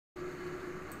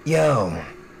Yo.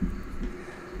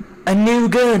 A new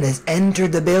gun has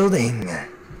entered the building.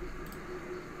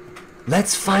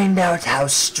 Let's find out how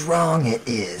strong it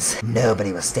is.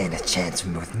 Nobody will stand a chance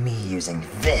with me using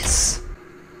this.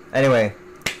 Anyway,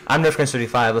 I'm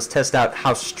Nerf35. Let's test out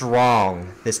how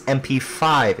strong this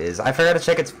MP5 is. I forgot to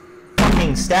check its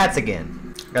fucking stats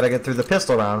again. Gotta get through the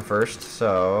pistol round first,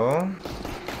 so...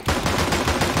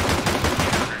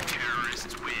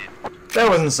 That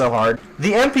wasn't so hard.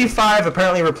 The MP5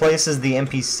 apparently replaces the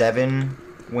MP7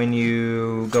 when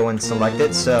you go and select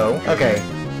it, so... Okay.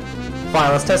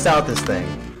 Fine, let's test out this thing.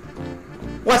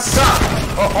 What's up?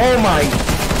 Oh my...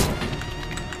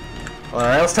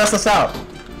 Alright, let's test this out.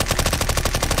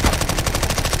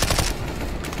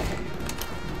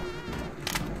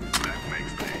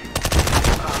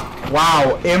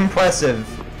 Wow, impressive.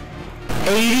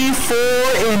 84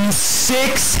 in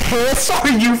 6 hits? Are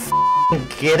you f***ing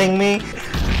kidding me?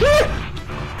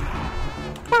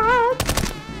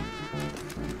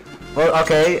 Well,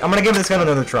 okay, I'm gonna give this gun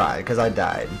another try, because I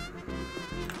died.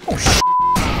 Oh, shit.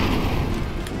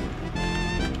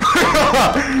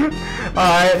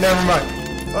 Alright, never mind.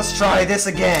 Let's try this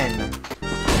again.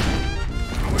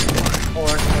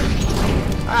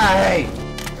 Hey!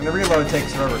 And the reload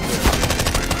takes forever, too.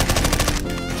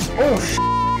 Oh, shit.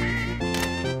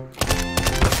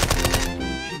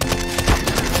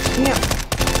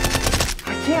 I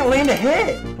can't land a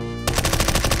hit!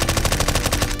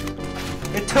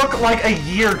 It took like a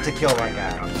year to kill that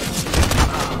guy.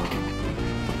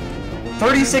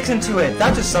 36 into it.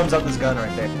 That just sums up this gun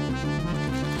right there.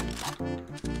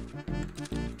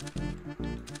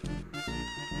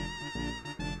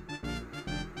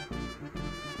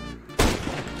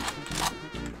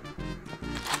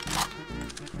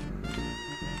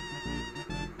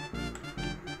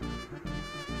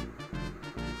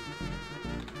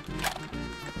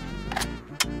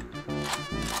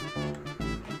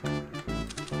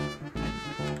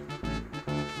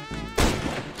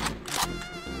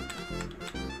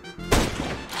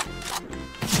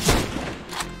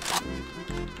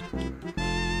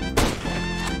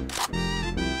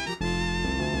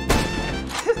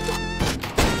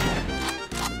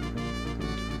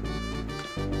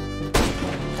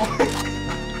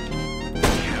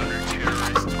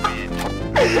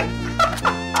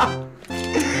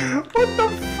 What the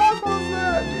fuck was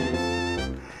that, dude?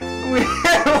 We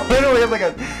literally had like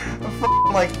a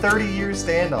like 30-year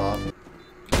standoff.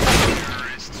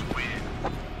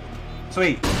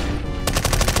 Sweet.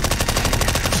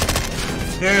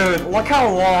 Dude, look how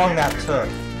long that took.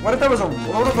 What if there was a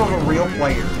real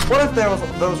player? What if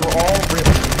those were all real?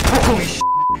 Holy shit.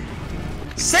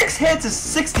 6 hits is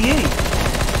 68.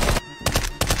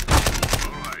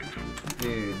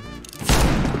 Dude.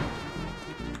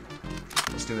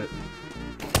 Let's do it.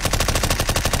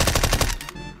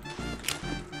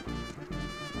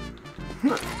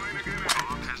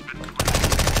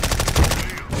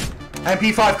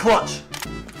 MP5 clutch.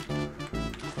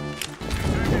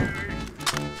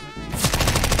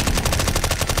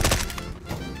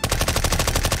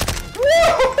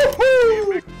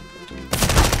 Woo-hoo-hoo!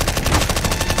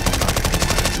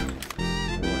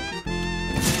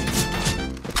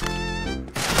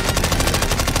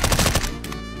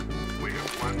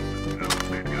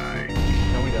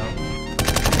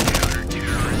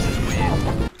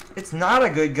 It's not a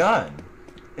good gun.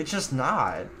 It's just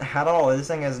not at all. This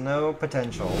thing has no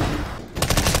potential.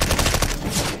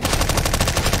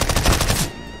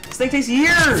 This thing takes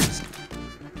years.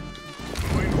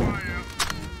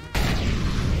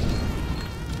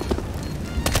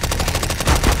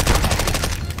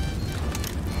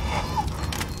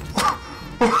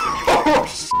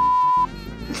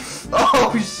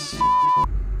 Oh shit.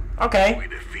 Okay.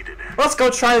 Let's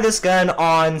go try this gun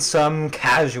on some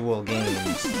casual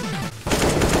games.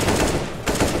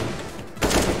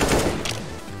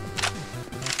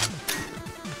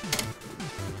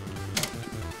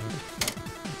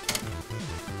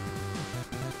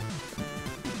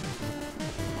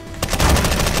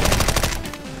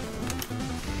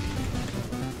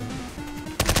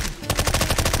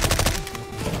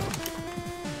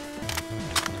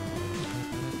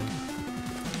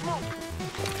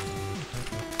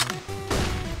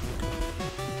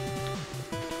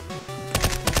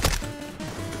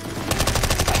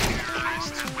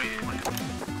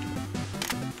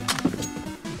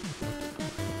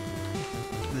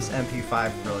 This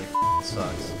MP5 really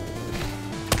sucks.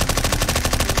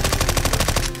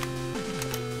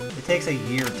 It takes a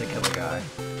year to kill a guy.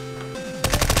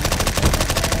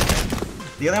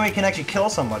 The only way you can actually kill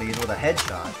somebody is with a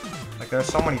headshot. Like, there's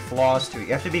so many flaws to it.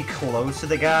 You have to be close to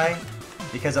the guy,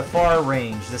 Because at far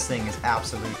range, this thing is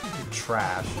absolute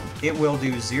trash. It will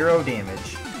do 0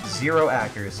 damage, 0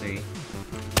 accuracy.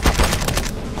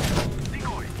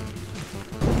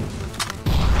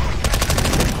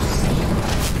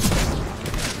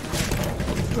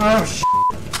 Oh sh**.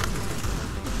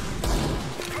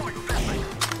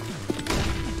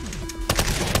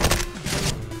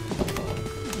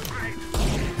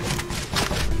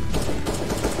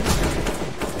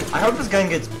 I hope this gun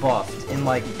gets buffed in,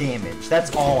 like, damage.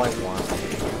 That's all I want.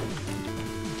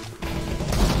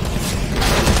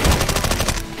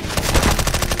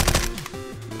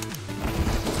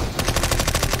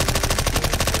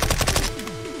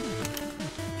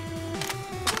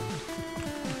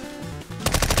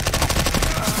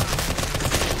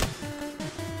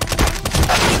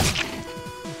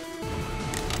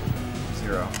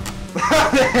 Zero.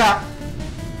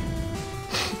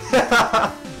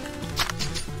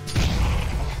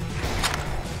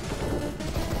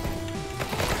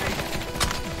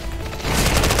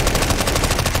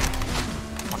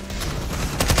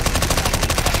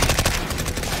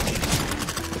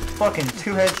 Fucking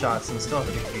 2 headshots and still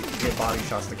have to get body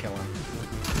shots to kill him.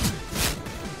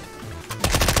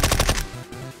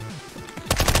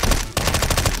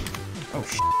 Oh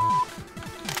sh**.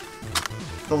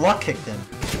 The luck kicked in.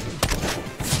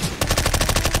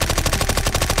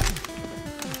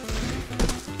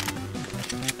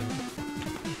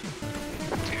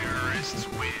 Terrorists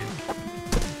win.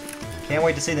 Can't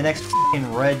wait to see the next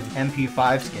f***ing red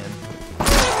MP5 skin.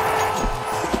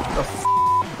 The f***.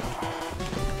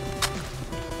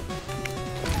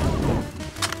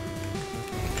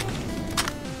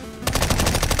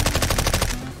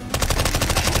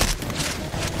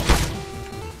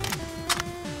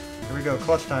 Here we go,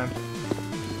 clutch time.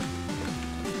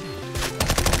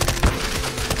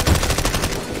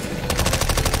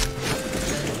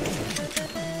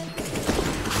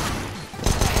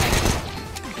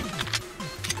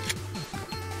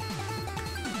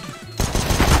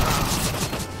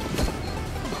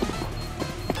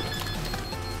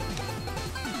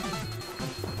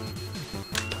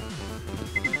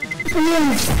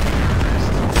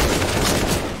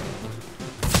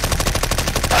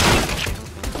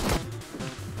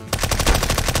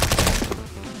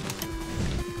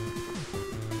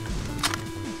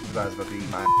 You guys about to eat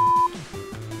my.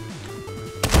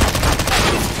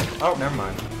 Oh, never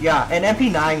mind. Yeah, an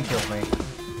MP9 killed me.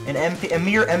 A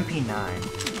mere MP9.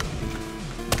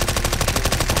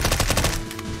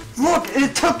 Look,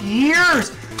 it took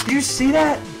years. Do you see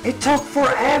that? It took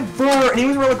forever, and he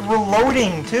was like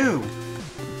reloading too.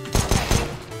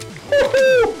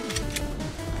 Woohoo!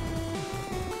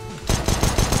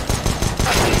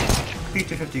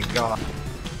 P250, God.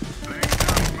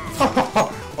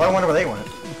 Well, I wonder where they went.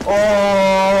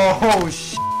 Oh,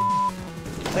 sh**.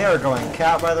 They are going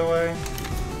cat, by the way.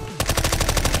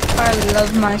 I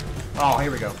love my. Oh,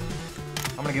 here we go.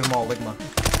 I'm gonna give them all Ligma.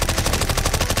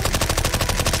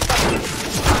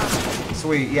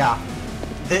 Sweet, yeah.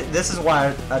 This is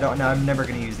why I don't know. I'm never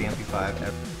gonna use the MP5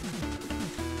 ever.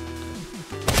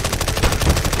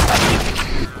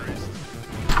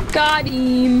 Got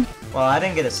him. Well, I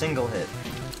didn't get a single hit.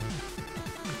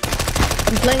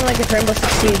 I'm playing like it's Rainbow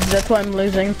Six Siege, that's why I'm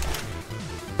losing.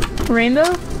 Rainbow?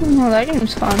 Oh, that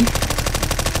game's fun.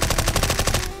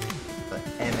 The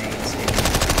M8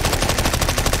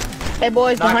 Hey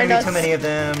boys, Not behind gonna us. be too many of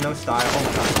them, no style. Oh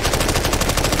my god.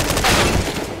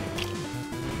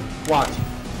 Watch.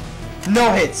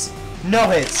 No hits! No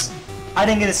hits! I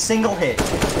didn't get a single hit.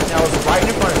 And I was right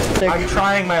in front of him. I'm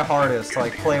trying my hardest to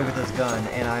like play with this gun,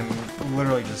 and I'm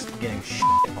literally just getting shit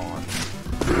on.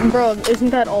 Bro, isn't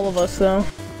that all of us though?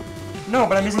 No,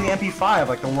 but I'm using the MP5,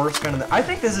 like the worst gun in the- I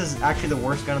think this is actually the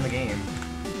worst gun in the game.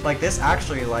 Like this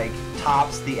actually like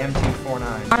tops the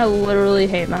M249. I literally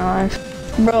hate my life.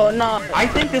 Bro, no. I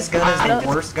think this gun is the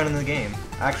worst gun in the game.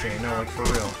 Actually, no, like for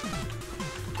real.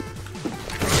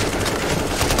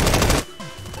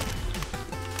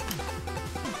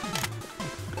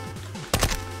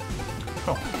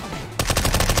 Oh.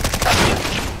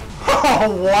 Oh,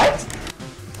 what?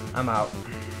 I'm out.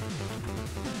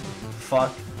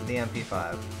 Fuck the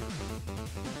MP5.